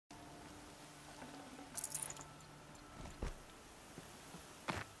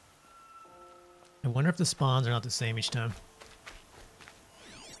wonder if the spawns are not the same each time.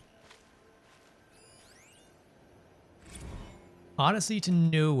 Odyssey to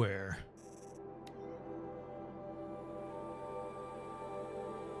nowhere.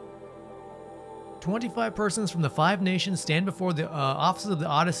 "25 persons from the 5 nations stand before the offices of the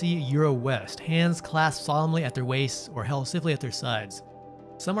Odyssey Euro West, hands clasped solemnly at their waists or held stiffly at their sides.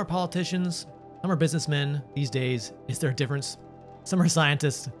 Some are politicians, some are businessmen. These days, is there a difference? Some are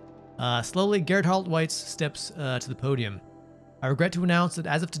scientists." Slowly, Gerhard Weitz steps to the podium. "I regret to announce that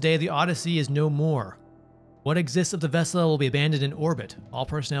as of today, the Odyssey is no more. What exists of the vessel will be abandoned in orbit. All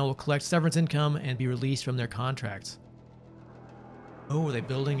personnel will collect severance income and be released from their contracts." Oh, are they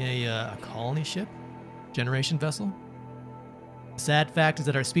building a colony ship? Generation vessel? "The sad fact is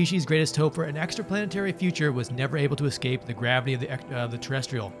that our species' greatest hope for an extraplanetary future was never able to escape the gravity of the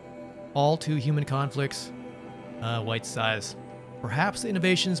terrestrial. All too human conflicts." White sighs. "Perhaps the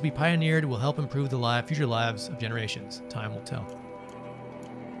innovations we pioneered will help improve the future lives of generations. Time will tell."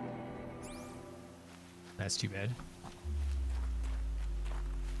 That's too bad.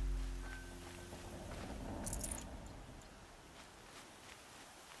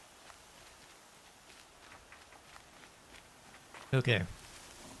 Okay.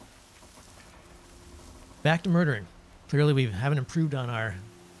 Back to murdering. Clearly we haven't improved on our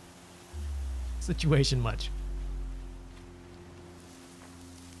situation much.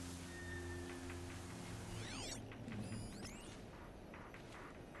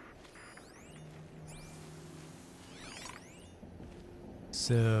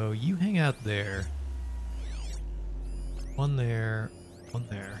 So you hang out there. One there, one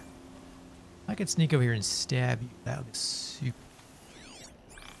there. I could sneak over here and stab you. That would be super.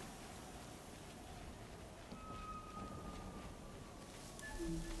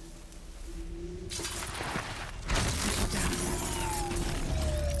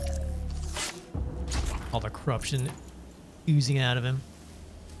 All the corruption oozing out of him.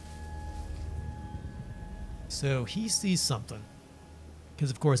 So he sees something. Because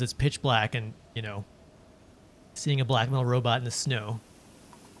of course it's pitch black and, you know, seeing a black metal robot in the snow.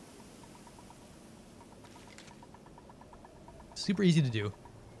 Super easy to do.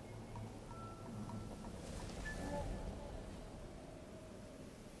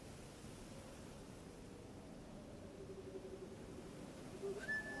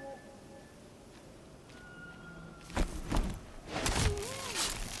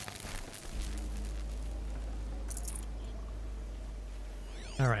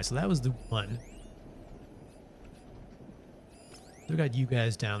 Alright, so that was the one. We got you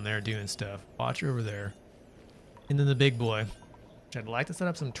guys down there doing stuff. Watch over there. And then the big boy, which I'd like to set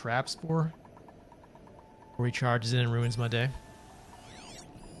up some traps for. Before he charges in and ruins my day.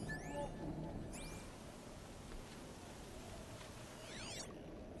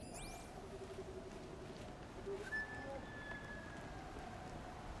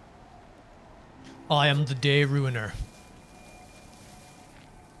 I am the day ruiner.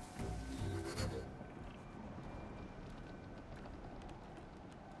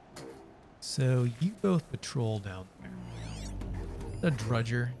 So you both patrol down there. A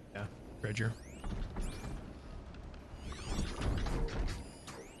drudger. Yeah, dredger.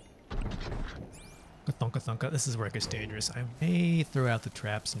 Thunka thunka. This is where it gets dangerous. I may throw out the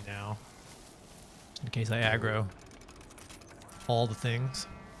traps now. Just in case I aggro all the things.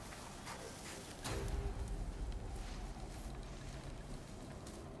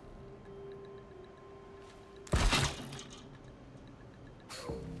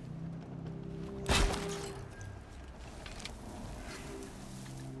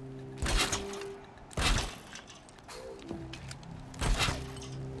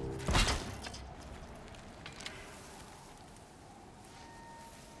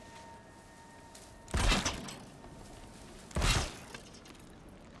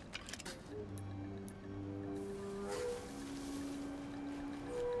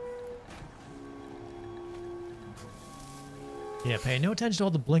 Yeah, pay no attention to all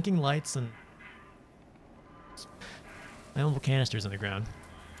the blinking lights and my own canisters on the ground.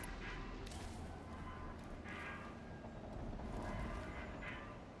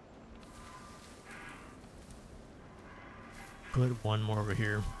 Put one more over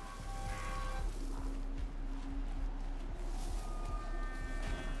here.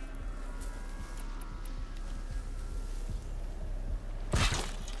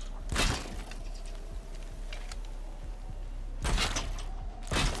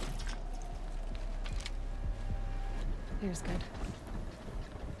 Here's good.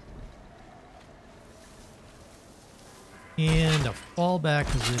 And a fallback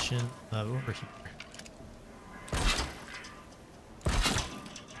position over here.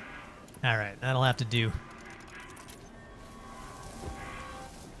 Alright, that'll have to do.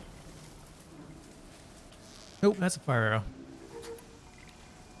 Oh, that's a fire arrow.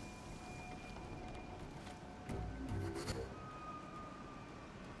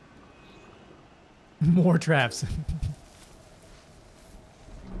 More traps.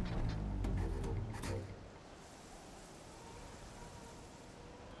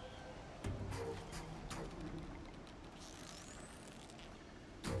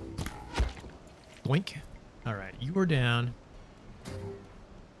 Boink. Alright, you are down.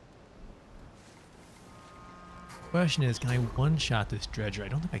 Question is, can I one-shot this dredger? I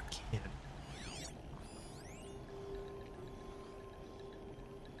don't think I can.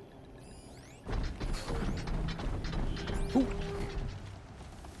 Ooh.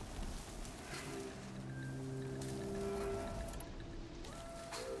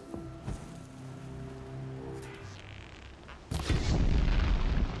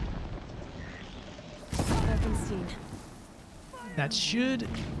 That should...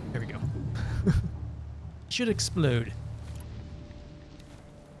 There we go. Should explode.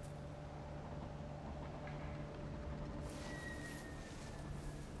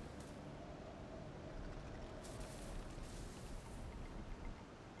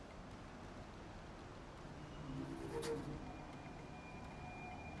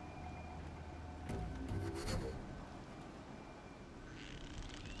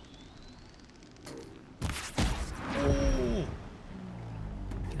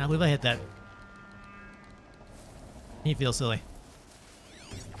 I believe I hit that. You feel silly.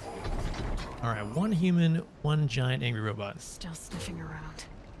 Alright, one human, one giant angry robot. Still sniffing around.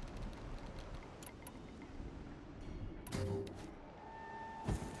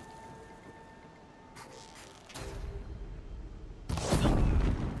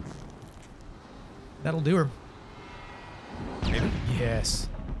 That'll do her. Maybe? Yes.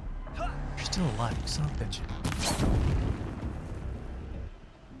 You're still alive, you son of a bitch.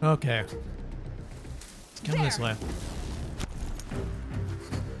 Okay. It's coming this way.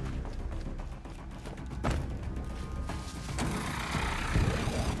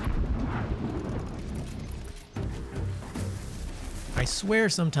 I swear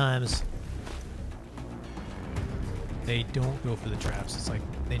sometimes they don't go for the traps. It's like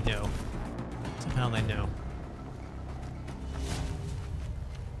they know. Somehow they know.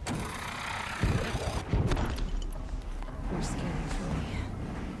 You're scary for me.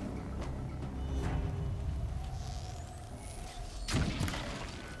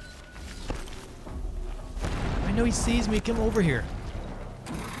 I know he sees me. Come over here.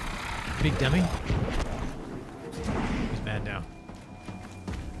 Big dummy. He's mad now.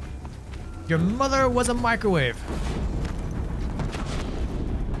 Your mother was a microwave.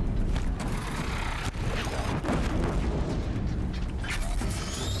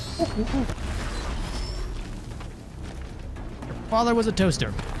 Your father was a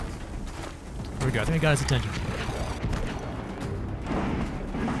toaster. There we go. I think I got his attention.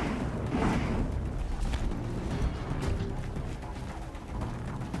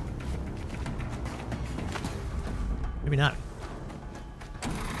 Maybe not.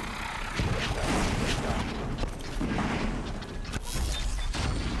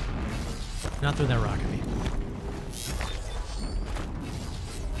 Not throw that rock at me.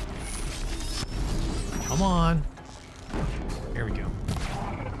 Come on. There we go.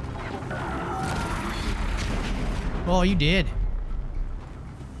 Oh, you did.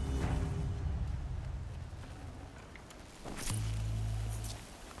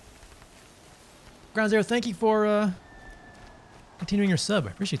 Ground Zero, thank you for continuing your sub. I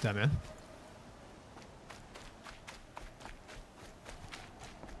appreciate that, man.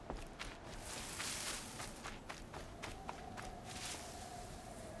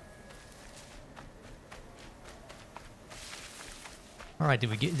 All right, did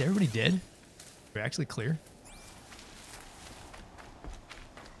we get? Is everybody dead? We're actually clear.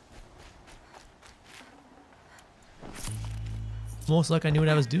 Almost like I knew what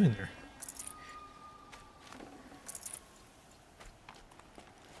I was doing there.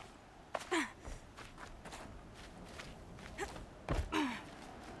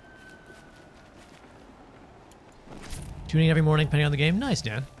 Tuning every morning, depending on the game. Nice,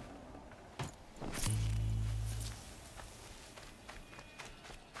 Dan.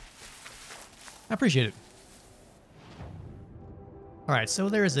 I appreciate it. All right, so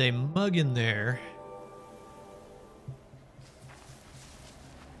there's a mug in there.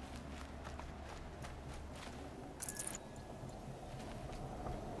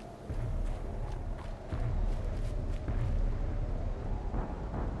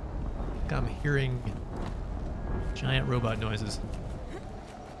 I'm hearing giant robot noises.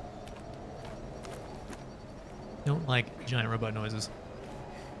 Don't like giant robot noises.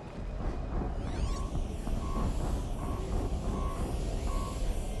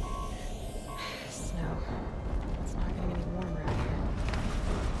 Snow. It's not getting any warmer out here.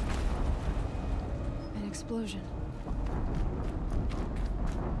 An explosion.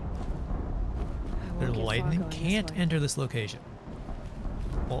 I Their won't get far lightning going this can't way. enter this location.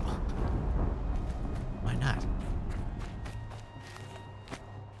 Well, why not?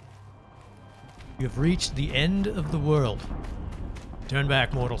 You have reached the end of the world. Turn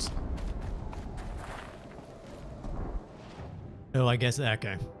back, mortals. Oh, I guess that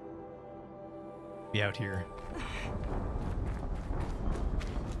guy. Be out here.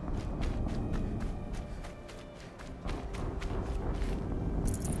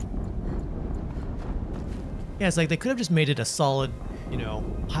 Yeah, it's like they could have just made it a solid, you know,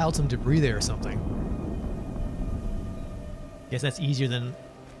 piled some debris there or something. Guess that's easier than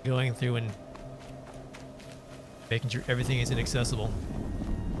going through and making sure everything is inaccessible.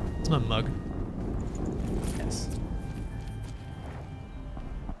 It's my mug. Yes.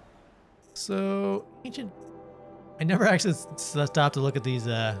 So, ancient... I never actually stopped to look at these,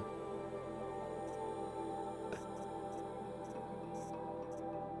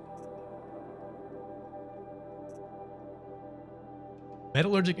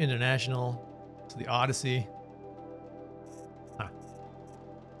 Metallurgic International to the Odyssey. Huh.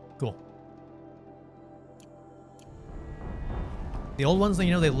 Cool. The old ones,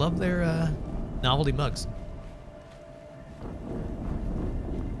 you know, they love their novelty mugs.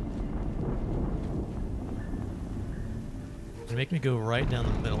 You make me go right down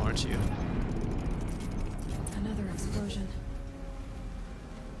the middle, aren't you? Another explosion.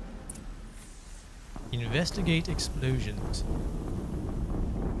 Investigate explosions.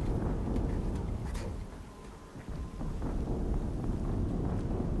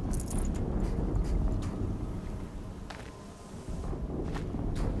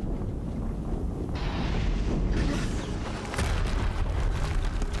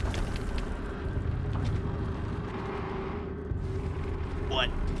 What?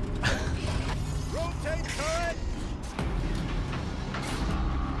 Rotate turret!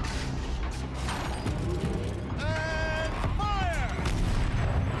 And fire!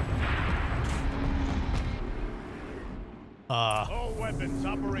 All weapons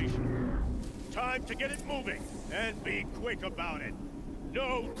operational. Time to get it moving, and be quick about it.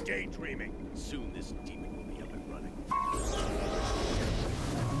 No daydreaming. Soon this demon will be up and running.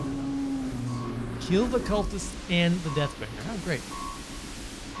 Kill the cultists and the Deathbringer. Oh, great.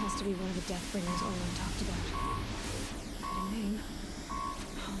 Has to be one of the Deathbringers Olin talked about. Got a name.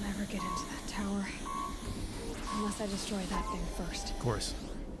 I'll never get into that tower. Unless I destroy that thing first. Of course.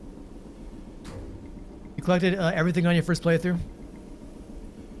 You collected everything on your first playthrough?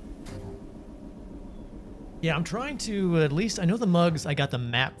 Yeah, I'm trying to at least... I know the mugs, I got the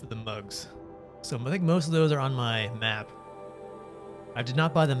map for the mugs. So I think most of those are on my map. I did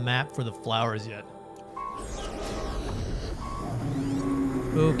not buy the map for the flowers yet.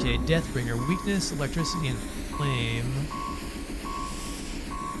 Okay, Deathbringer. Weakness, electricity, and flame.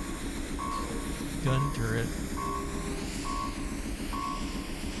 Gun turret.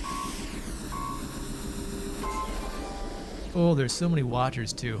 Oh, there's so many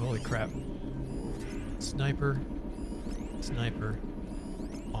watchers too. Holy crap. Sniper. Sniper.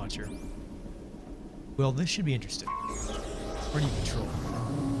 Watcher. Well, this should be interesting. Where do you control?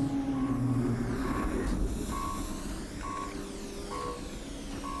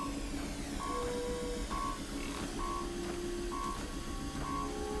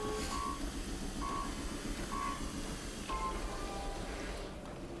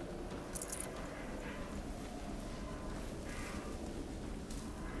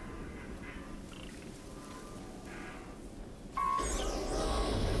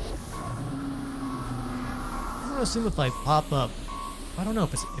 I assume if I pop up, I don't know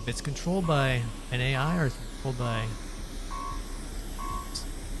if it's controlled by an AI or it's controlled by.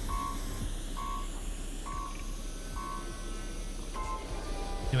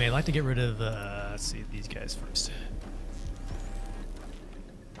 Anyway, I'd like to get rid of let's see these guys first.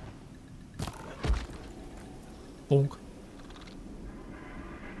 Bonk.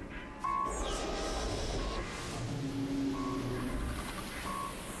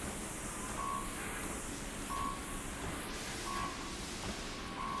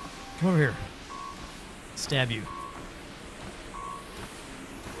 Come over here. Stab you.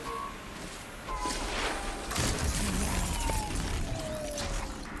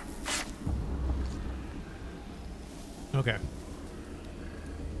 Okay.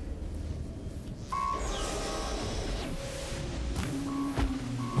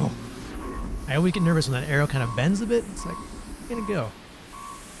 Oh. I always get nervous when that arrow kind of bends a bit. It's like, where gonna go?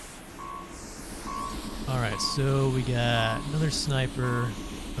 Alright, so we got another sniper,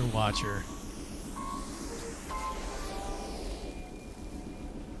 another watcher.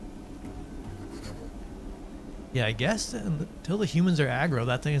 Yeah, I guess until the humans are aggro,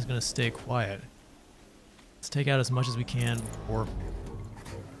 that thing is going to stay quiet. Let's take out as much as we can before...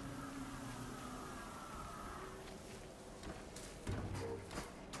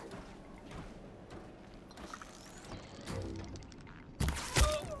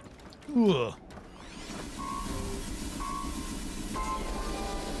 Ugh.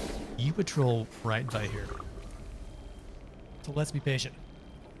 You patrol right by here. So let's be patient.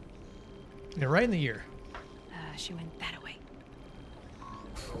 Yeah, right in the ear. She went that way.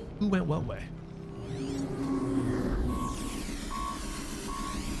 Who went what way?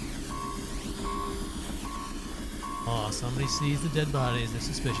 Oh, somebody sees the dead bodies. They're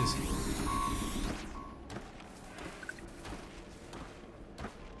suspicious.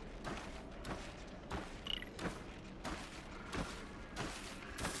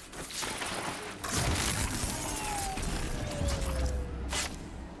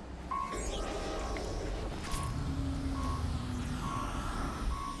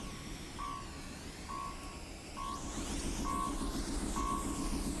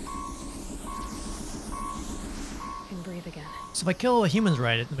 Breathe again. So if I kill humans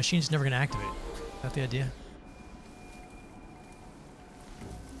right, the machine's never going to activate. Is that the idea?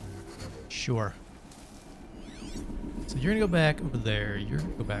 Sure. So you're going to go back over there. You're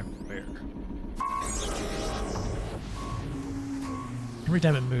going to go back where? Every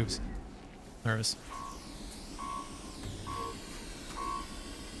time it moves. Nervous.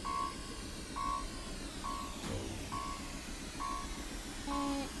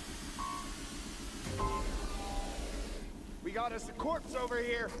 We got us a corpse over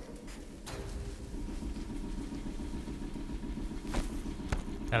here.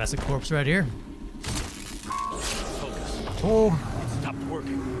 Got us a corpse right here. Focus. Oh, It stopped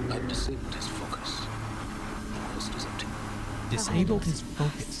working. I've disabled his focus. Rest is up to you. disabled his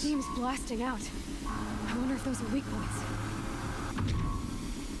focus. Steam's blasting out. I wonder if those are weak points.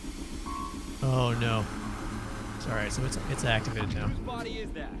 Oh no. It's alright, so it's activated now. Whose body is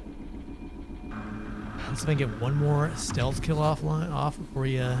that? Let's see if I can get one more stealth kill off before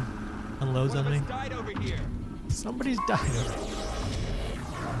he unloads on me. Died over here. Somebody's died over here.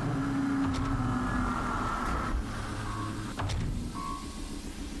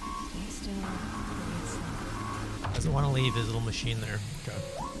 Stay still. Breathe slow. Doesn't want to leave his little machine there. Okay.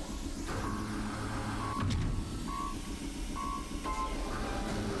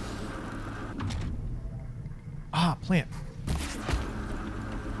 Ah, plant.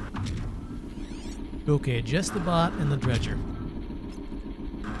 Okay, just the bot and the dredger.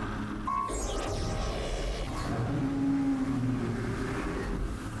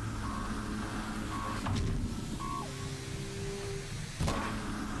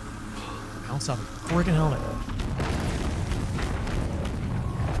 Bounce off a freaking helmet.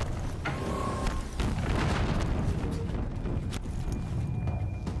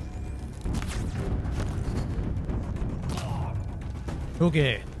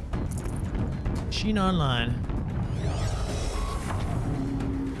 Okay. TerradyneOnline.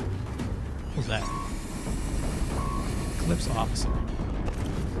 What was that? Eclipse officer.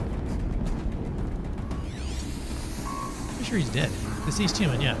 Pretty sure he's dead. Deceased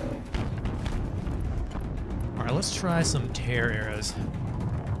human, yeah. Alright, let's try some tear arrows.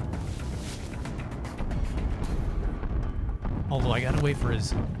 Although I gotta wait for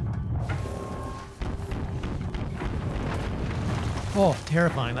his... Oh,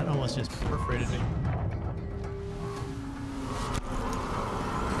 terrifying. That almost just perforated me.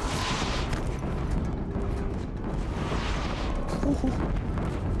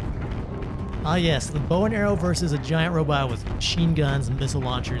 Ah yes, the bow and arrow versus a giant robot with machine guns and missile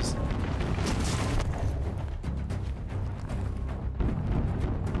launchers.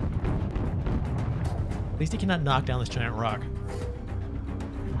 At least he cannot knock down this giant rock.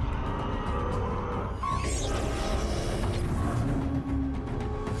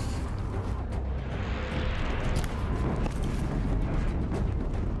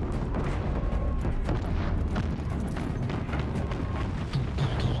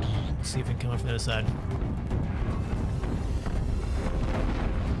 See if we can come up from the other side.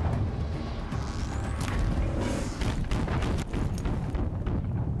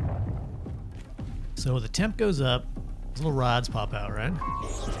 So the temp goes up, these little rods pop out, right?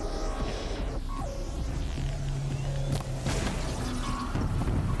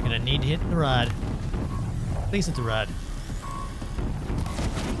 Gonna need to hit the rod. At least it's a rod.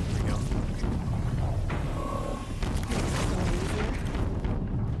 There we go.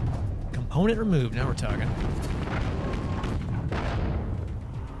 Component removed. Now we're talking.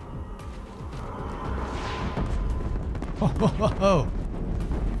 Oh, ho, ho, ho.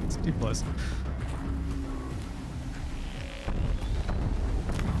 It's too close.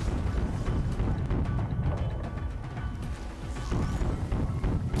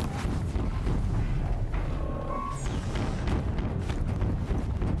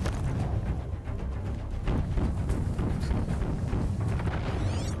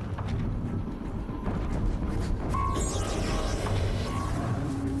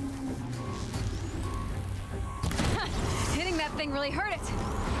 Hitting that thing really hurt it.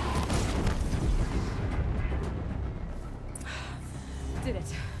 Did it?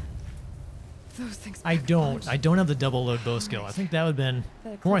 Those things. I don't have the double load bow skill. I think that would have been,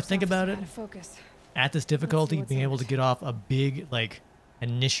 the more I think about it, Focus. at this difficulty, what's being in able it. to get off a big, like,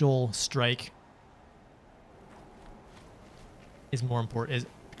 initial strike is more important. Is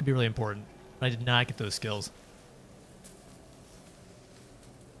could be really important. But I did not get those skills.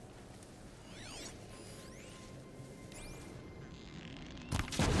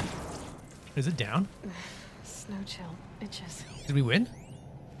 Is it down? Snow chill itches. Did we win?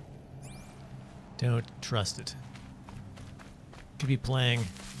 Don't trust it. Could be playing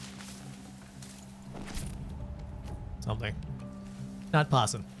something. Not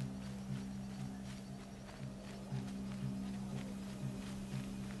possum.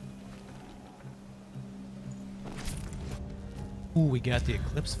 Ooh, we got the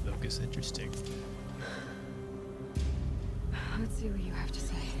eclipse focus. Interesting. Let's see what you have to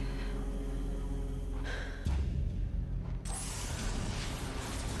say.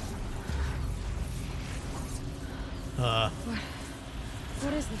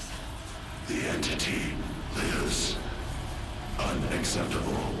 What is this? The entity lives.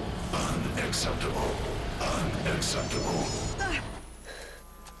 Unacceptable. Unacceptable. Unacceptable.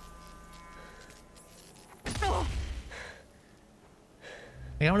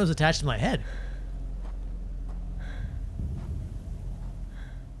 I got one that was attached to my head.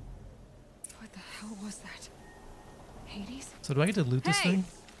 What the hell was that? Hades? So do I get to loot this Hey! thing?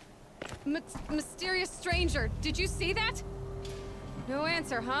 Mysterious stranger, did you see that? No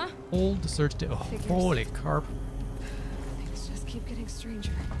answer, huh? Hold to search to. Oh, Figures. holy carp. Things just keep getting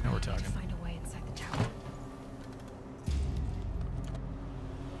stranger. Now we're To talking. find a way inside the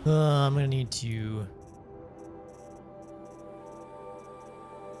tower. I'm gonna need to.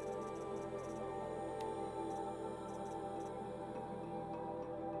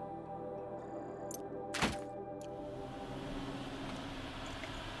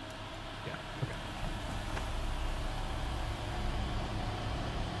 Yeah, okay.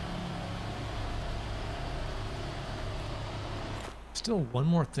 Still one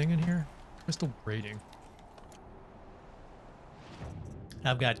more thing in here? Crystal braiding.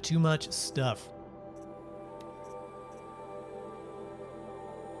 I've got too much stuff.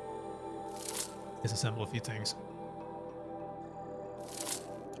 Disassemble a few things.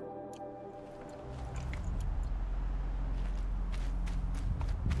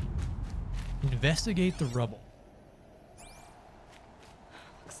 Investigate the rubble.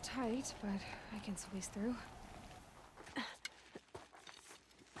 Looks tight, but I can squeeze through.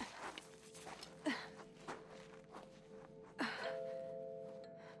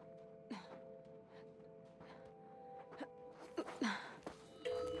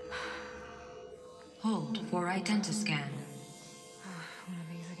 Hold for identiscan. One of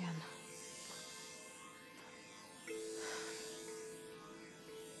these again.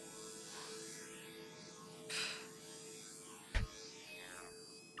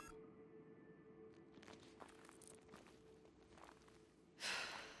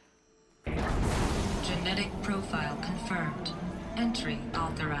 Genetic profile confirmed. Entry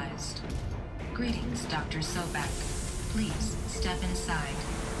authorized. Greetings, Dr. Sobak. Please step inside.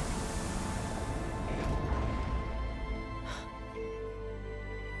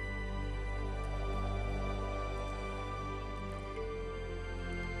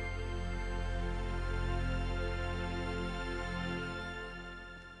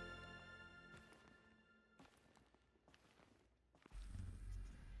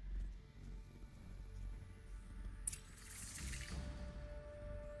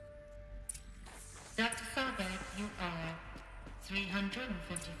 Dr. Sobek, you are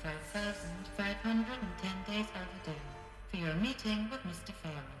 355,510 days overdue for your meeting with Mr.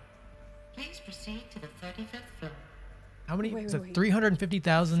 Farrell. Please proceed to the 35th floor. How many? Wait, Is wait, it wait.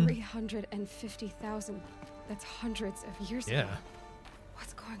 350,000? 350,000. That's hundreds of years ago. Yeah.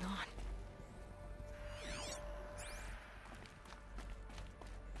 What's going on?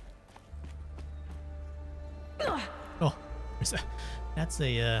 Oh, that's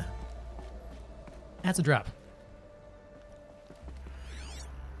a That's a drop.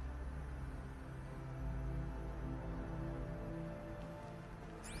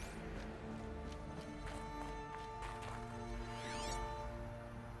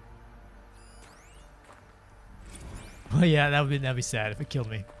 Oh yeah, that'd be sad if it killed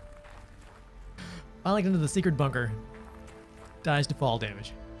me. Finally into the secret bunker. Dies to fall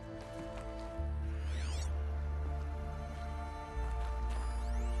damage.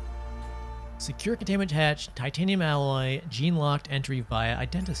 Secure containment hatch, titanium alloy, gene-locked entry via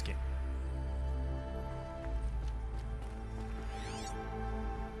identiscan.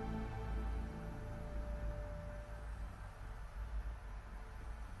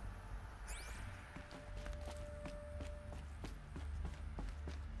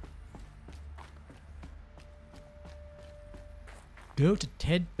 Go to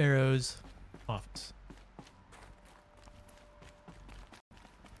Ted Barrow's office.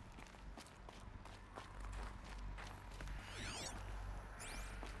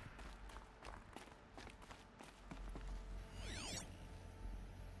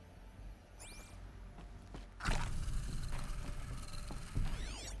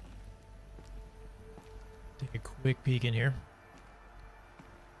 Take a quick peek in here.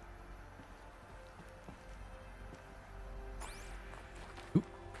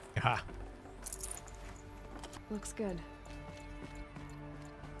 Aha. Looks good.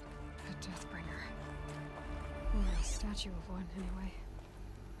 A Deathbringer. Or a statue of one, anyway.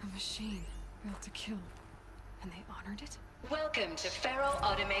 A machine built to kill. And they honored it? Welcome to Faro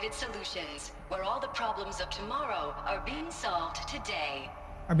Automated Solutions, where all the problems of tomorrow are being solved today.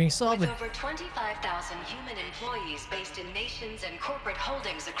 Are being solved with over 25,000 human employees based in nations and corporate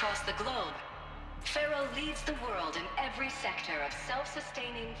holdings across the globe. Faro leads the world in every sector of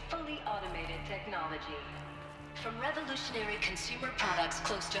self-sustaining, fully automated technology. From revolutionary consumer products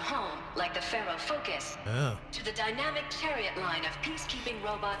close to home, like the Faro Focus, to the dynamic chariot line of peacekeeping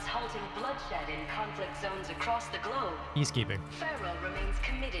robots halting bloodshed in conflict zones across the globe. Peacekeeping. Faro remains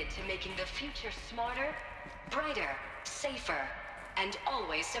committed to making the future smarter, brighter, safer, and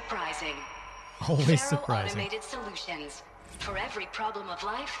always surprising. Always Faro surprising. Automated Solutions. For every problem of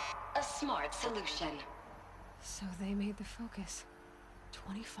life, a smart solution. So they made the Focus.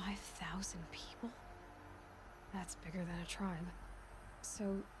 25,000 people? That's bigger than a tribe.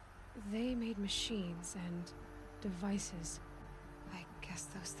 So they made machines and devices. I guess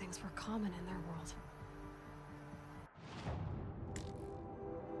those things were common in their world.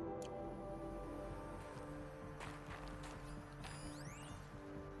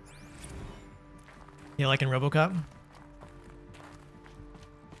 You like in RoboCop?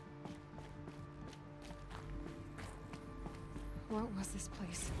 What was this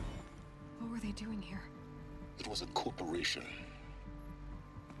place? What were they doing here? It was a corporation.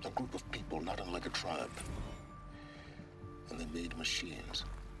 A group of people not unlike a tribe. And they made machines.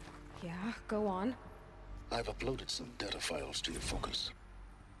 Yeah, go on. I've uploaded some data files to your Focus.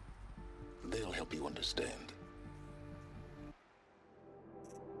 They'll help you understand.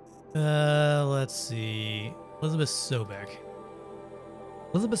 Let's see. Elizabeth Sobeck.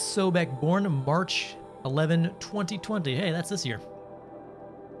 Elizabeth Sobeck, born March 11, 2020. Hey, that's this year.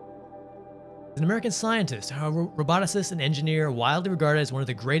 An American scientist, a roboticist and engineer, widely regarded as one of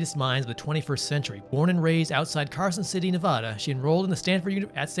the greatest minds of the 21st century. Born and raised outside Carson City, Nevada, she enrolled in the Stanford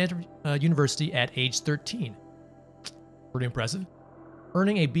University at age 13. Pretty impressive.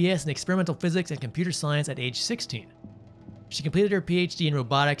 Earning a BS in experimental physics and computer science at age 16. She completed her PhD in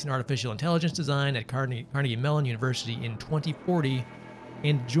robotics and artificial intelligence design at Carnegie Mellon University in 2040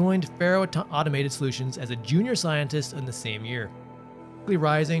 and joined Faro Automated Solutions as a junior scientist in the same year, quickly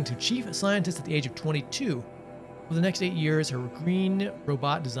rising to chief scientist at the age of 22. For the next 8 years, her green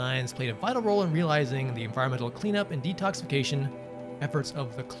robot designs played a vital role in realizing the environmental cleanup and detoxification efforts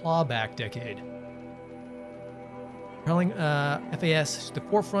of the clawback decade. Propelling FAS to the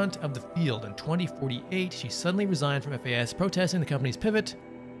forefront of the field in 2048, she suddenly resigned from FAS, protesting the company's pivot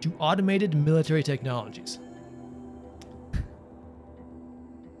to automated military technologies.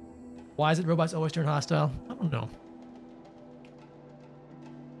 Why is it robots always turn hostile? I don't know.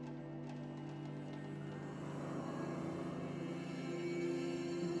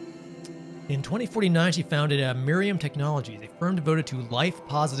 In 2049, she founded Miriam Technologies, a firm devoted to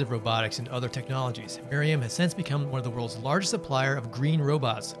life-positive robotics and other technologies. Miriam has since become one of the world's largest supplier of green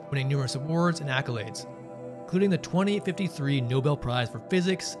robots, winning numerous awards and accolades, including the 2053 Nobel Prize for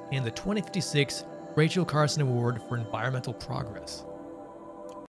Physics and the 2056 Rachel Carson Award for Environmental Progress.